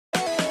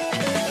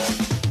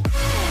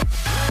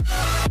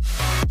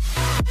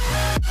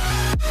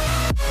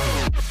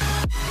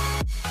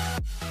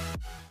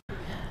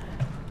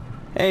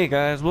Hey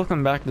guys,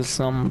 welcome back to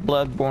some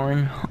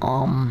Bloodborne.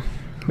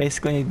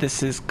 Basically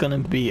this is gonna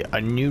be a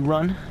new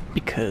run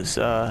because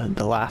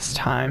the last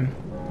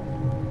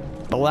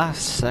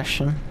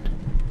session,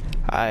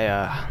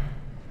 I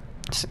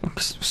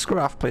screw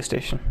off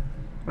PlayStation,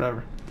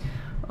 whatever.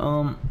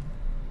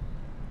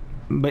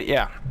 But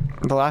yeah,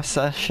 the last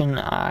session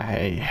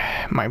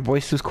my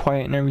voice was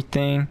quiet and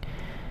everything,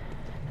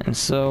 and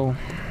so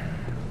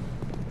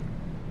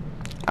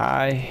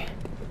I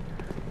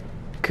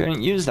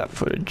couldn't use that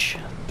footage,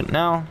 but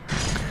now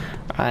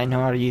I know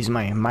how to use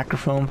my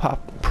microphone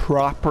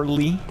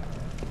properly.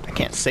 I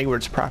can't say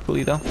words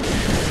properly though,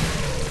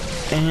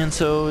 and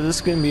so this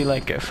is gonna be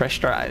like a fresh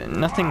start.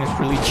 Nothing has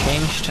really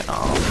changed,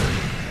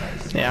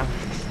 yeah,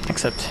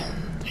 except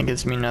it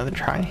gives me another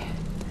try.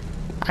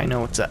 I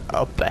know what's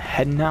up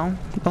ahead now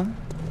though,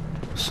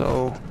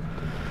 so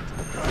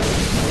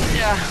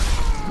yeah.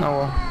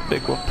 Oh well,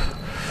 big whoop.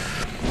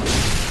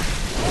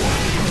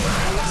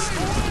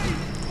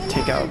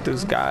 Take out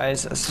those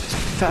guys as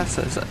fast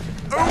as I...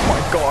 Oh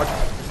my god!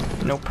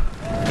 Nope.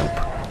 Nope.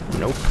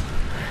 Nope.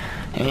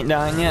 Ain't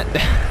dying yet.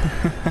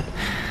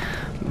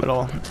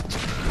 But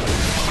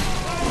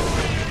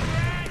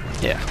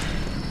yeah.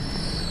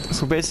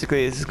 So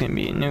basically this is gonna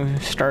be a new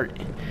start.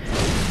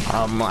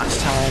 Last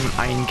time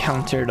I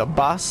encountered a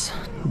boss,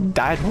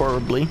 died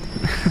horribly.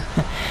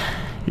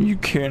 You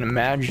can't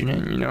imagine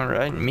it, you know,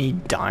 right? Me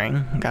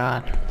dying.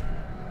 God.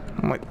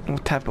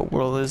 What type of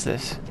world is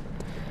this?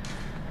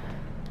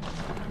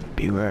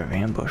 Beware of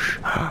ambush.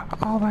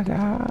 Oh my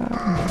god.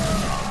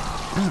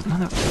 Oh,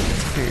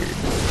 motherfucker.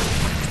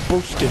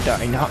 Supposed to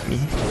die, not me.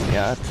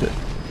 Yeah, that's it.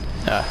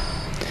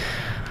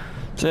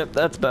 So yep,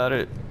 that's about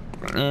it.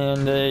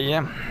 And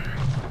yeah.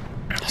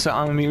 So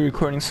I'm gonna be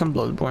recording some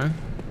Bloodborne.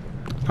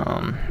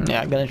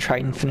 Yeah, I'm gonna try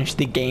and finish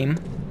the game.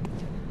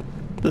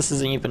 This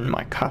isn't even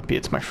my copy,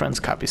 it's my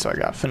friend's copy, so I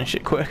gotta finish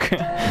it quick.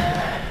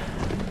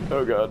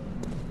 Oh god.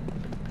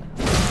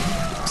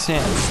 So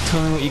yeah, just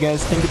tell me what you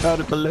guys think about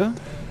it below.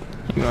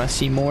 If you want to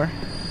see more,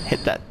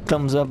 hit that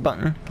thumbs up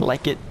button,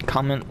 like it,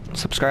 comment,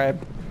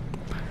 subscribe,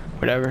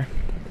 whatever.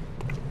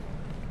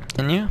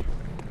 And yeah,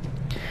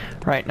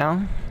 right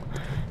now,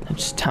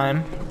 it's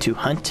time to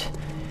hunt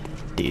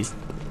these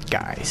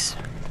guys.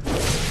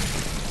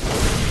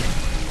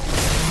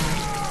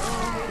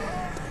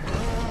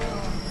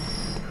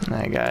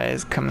 That guy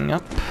is coming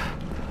up.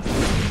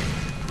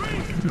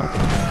 Nope.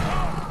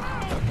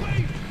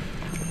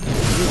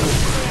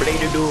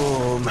 Blade of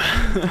Doom.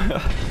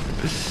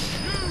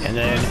 And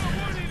then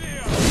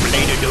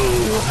Blade of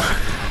Doom.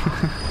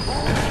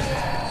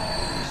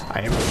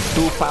 I am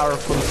too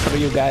powerful for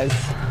you guys.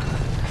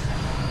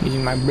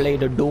 Using my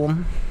Blade of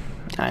Doom,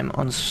 I'm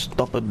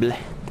unstoppable.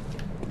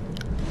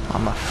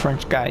 I'm a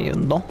French guy, you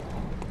know.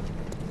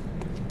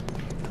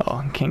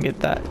 Oh, I can't get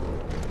that.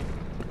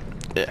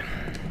 Yeah.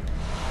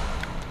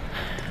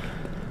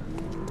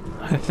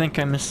 I think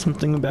I missed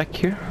something back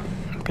here.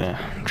 I'm gonna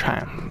try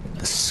and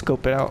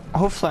scope it out.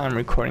 Hopefully I'm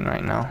recording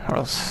right now, or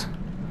else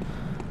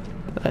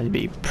that'd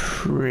be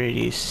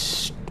pretty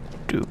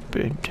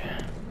stupid.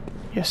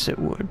 Yes, it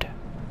would.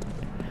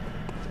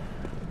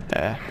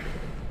 Well,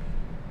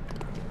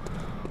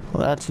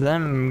 that's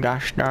them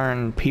gosh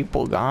darn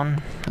people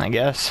gone, I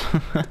guess.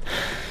 Let's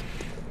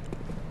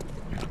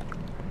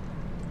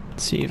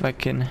see if I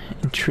can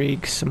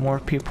intrigue some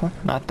more people.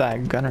 Not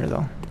that gunner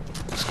though.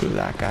 Screw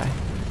that guy.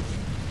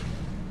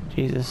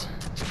 Jesus.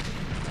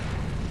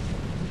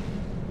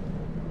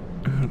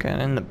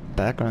 Okay, in the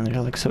background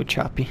they're like so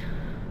choppy.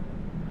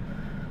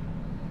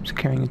 Just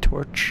carrying a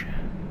torch.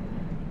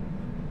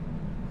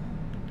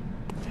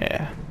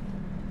 Yeah.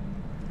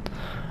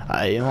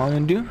 You know what I'm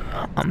gonna do?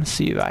 I'm gonna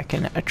see if I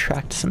can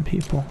attract some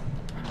people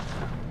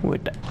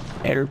with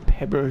air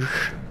peppers.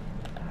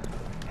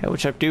 Hey,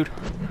 what's up, dude?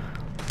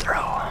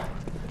 Throw.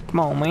 Come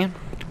on, man.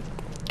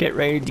 Get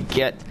ready to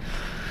get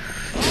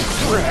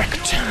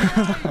wrecked.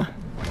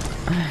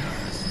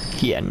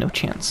 Yeah, no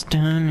chance.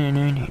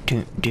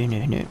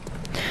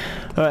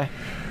 Alright.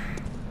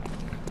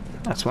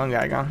 That's one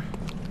guy gone.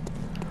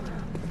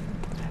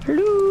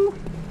 Hello,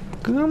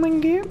 come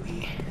and get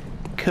me.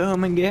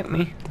 Come and get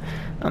me.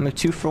 I'm a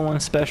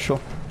 2-for-1 special.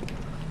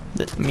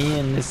 That me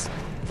and this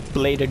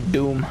Blade of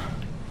Doom.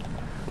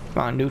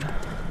 Come on, dude.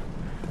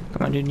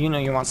 Come on, dude. You know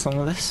you want some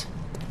of this.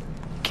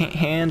 Can't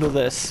handle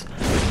this.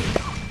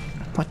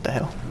 What the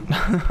hell?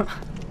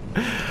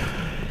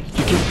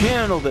 You can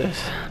handle this.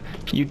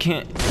 You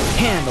can't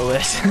handle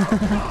this.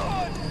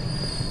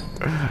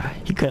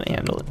 He couldn't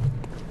handle it.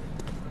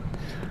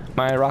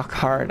 My rock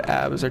hard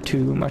abs are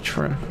too much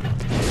for him.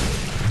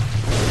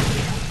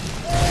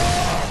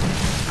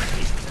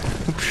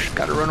 Oops,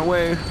 gotta run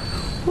away.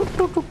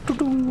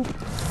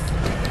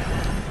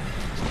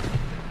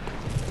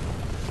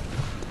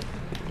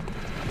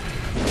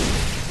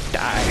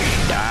 Die,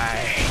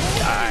 die,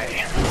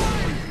 die.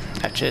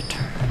 That's it.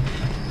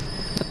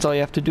 That's all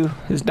you have to do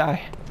is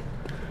die.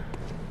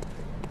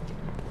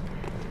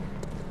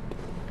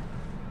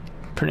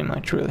 Pretty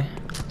much, really.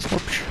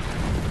 Whoops.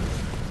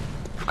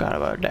 Forgot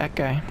about that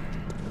guy.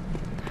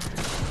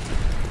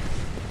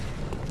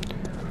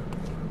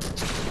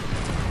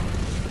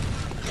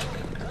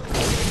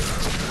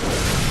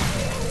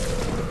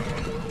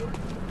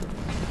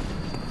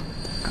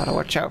 Gotta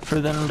watch out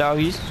for them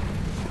doggies.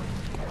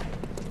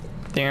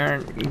 They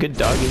aren't good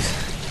doggies.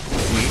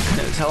 You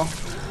can tell.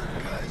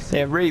 They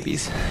have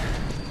rabies.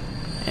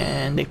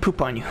 And they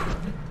poop on you.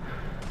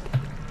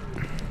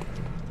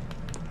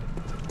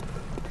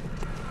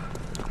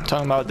 I'm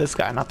talking about this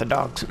guy, not the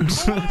dogs.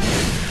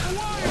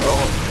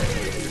 Oh,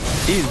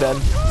 he's dead.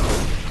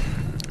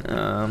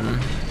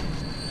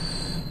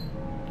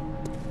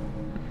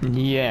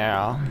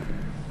 Yeah.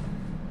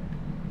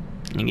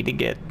 You need to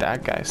get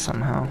that guy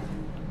somehow.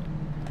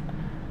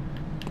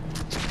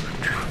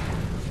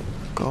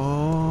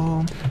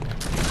 Go.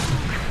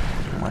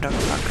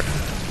 Motherfucker.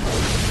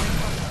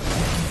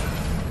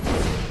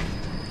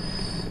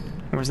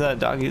 Where's that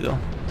doggy though?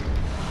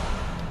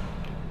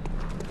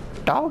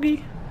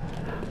 Doggy?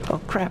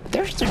 Oh crap,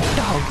 there's the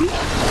doggy.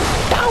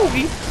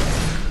 Doggy!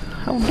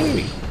 How dare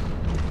you?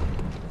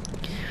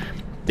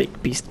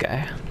 Big beast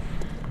guy.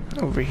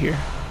 Over here.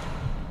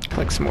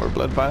 Collect some more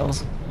blood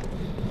vials.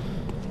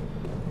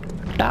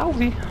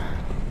 Doggy!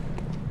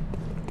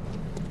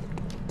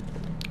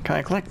 Can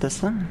I collect this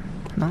then?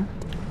 No?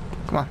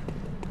 Come on.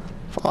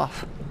 Fall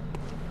off.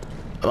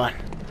 Come on.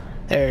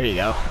 There you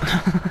go.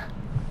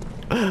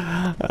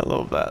 I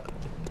love that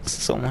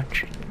so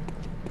much.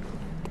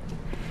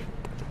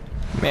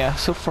 Yeah,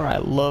 so far I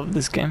love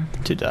this game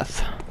to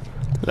death.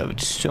 I love it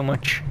so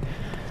much.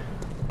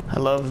 I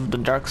love the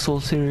Dark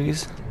Souls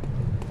series.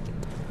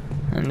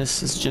 And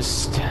this is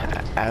just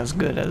as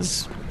good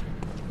as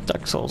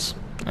Dark Souls.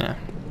 Yeah.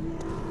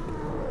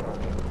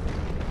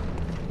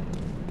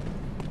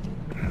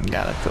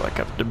 God, I feel like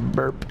I have to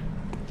burp.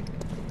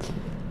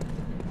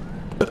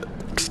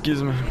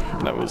 Excuse me.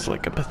 That was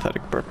like a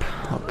pathetic burp.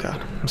 Oh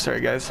god. I'm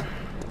sorry, guys.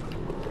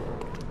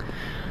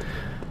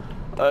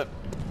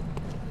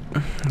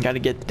 Gotta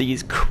get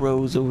these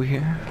crows over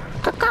here.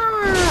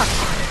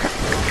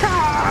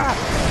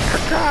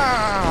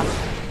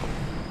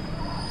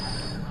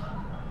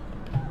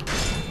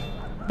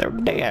 They're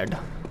dead.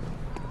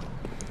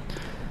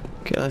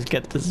 Okay, let's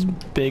get this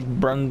big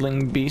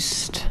brundling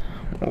beast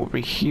over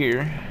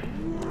here.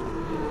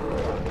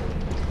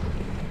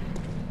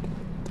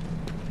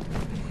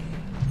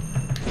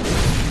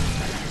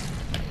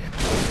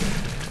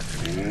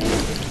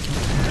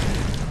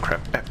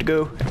 Crap, I have to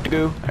go, I have to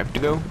go, I have to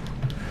go.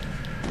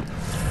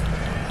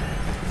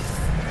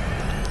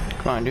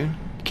 Come on, dude.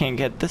 Can't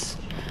get this.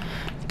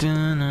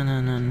 Can't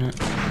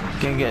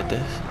get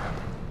this.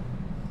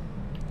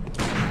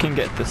 Can't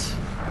get this.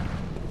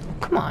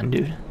 Come on,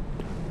 dude.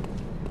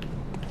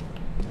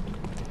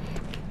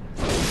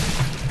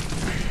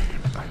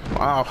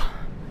 Wow.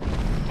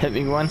 Hit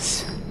me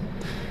once.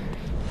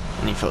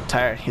 And he felt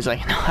tired. He's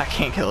like, no, I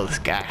can't kill this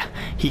guy.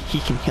 He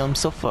can heal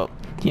himself up.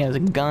 He has a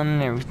gun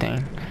and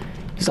everything.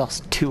 He's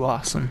also too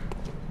awesome.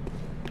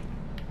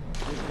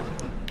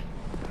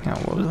 Now,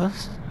 what was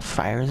this?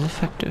 Fire is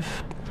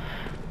effective.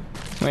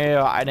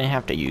 Well, I didn't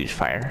have to use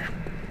fire.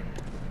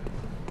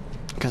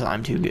 Because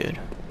I'm too good.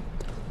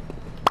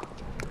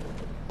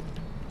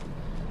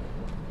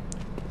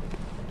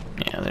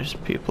 Yeah, there's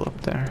people up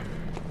there.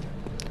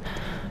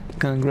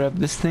 Gonna grab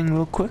this thing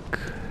real quick.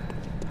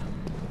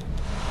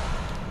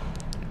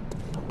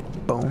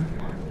 Boom.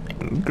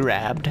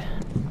 Grabbed.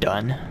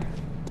 Done.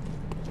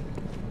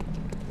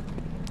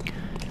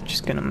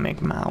 Just gonna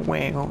make my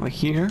way over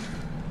here.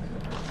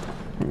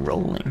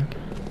 Rolling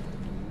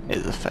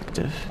is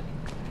effective.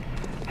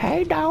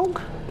 Hey, dog.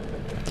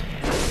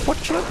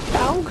 What's up,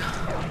 dog?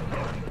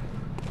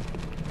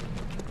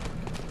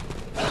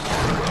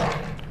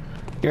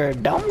 You're a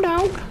dumb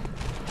dog.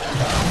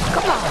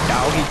 Come on,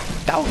 doggy.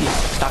 Doggy.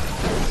 Stop.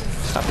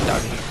 Stop,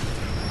 doggy.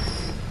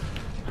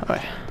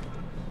 Okay.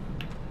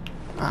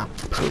 Ah,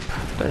 poop.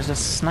 There's a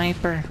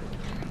sniper.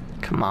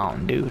 Come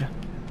on, dude.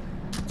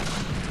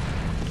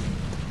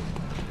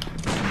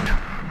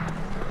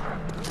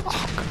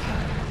 Oh, God.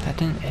 That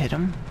didn't hit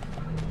him.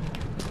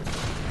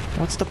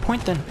 What's the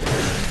point then?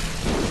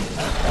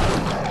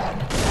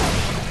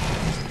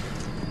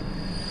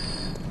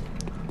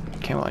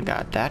 Okay, well, I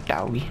got that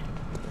doggy.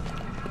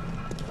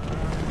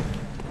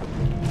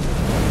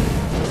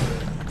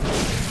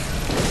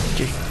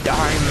 Just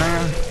die,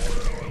 man.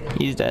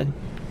 He's dead.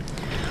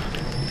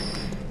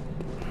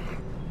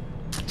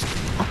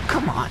 Oh,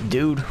 come on,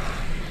 dude.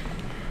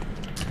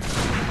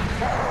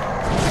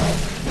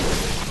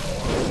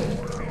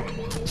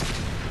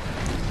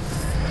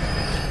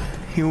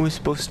 He was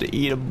supposed to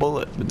eat a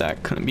bullet, but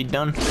that couldn't be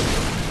done.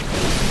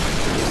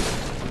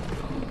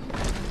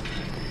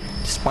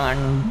 Just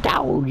one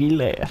doggy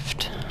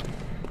left.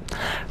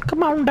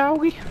 Come on,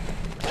 doggy.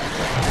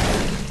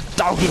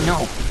 Doggy,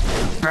 no.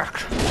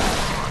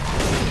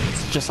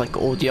 It's just like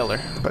Old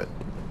Yeller, but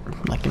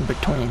like in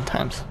Victorian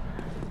times.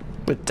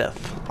 With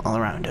death all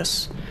around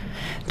us.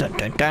 Dun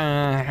dun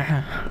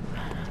dun.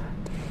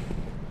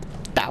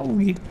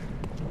 Doggy.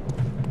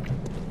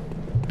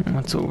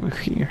 What's over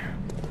here?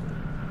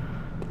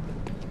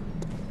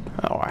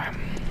 Alright.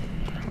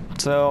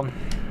 So,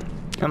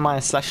 in my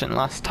session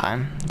last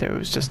time, there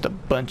was just a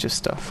bunch of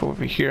stuff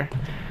over here.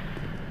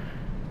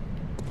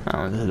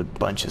 There's a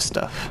bunch of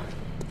stuff.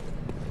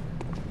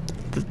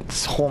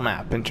 This whole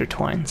map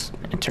intertwines,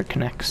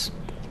 interconnects.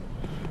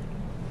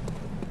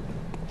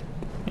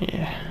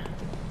 Yeah.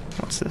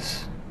 What's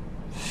this?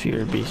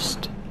 Fear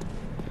Beast.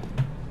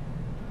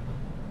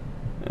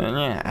 And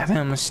yeah, I think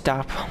I'm gonna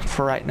stop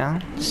for right now.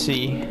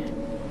 See.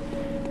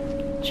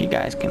 You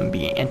guys can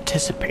be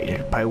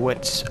anticipated by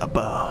what's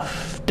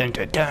above. Dun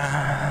dun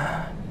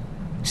dun.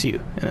 See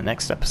you in the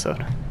next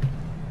episode.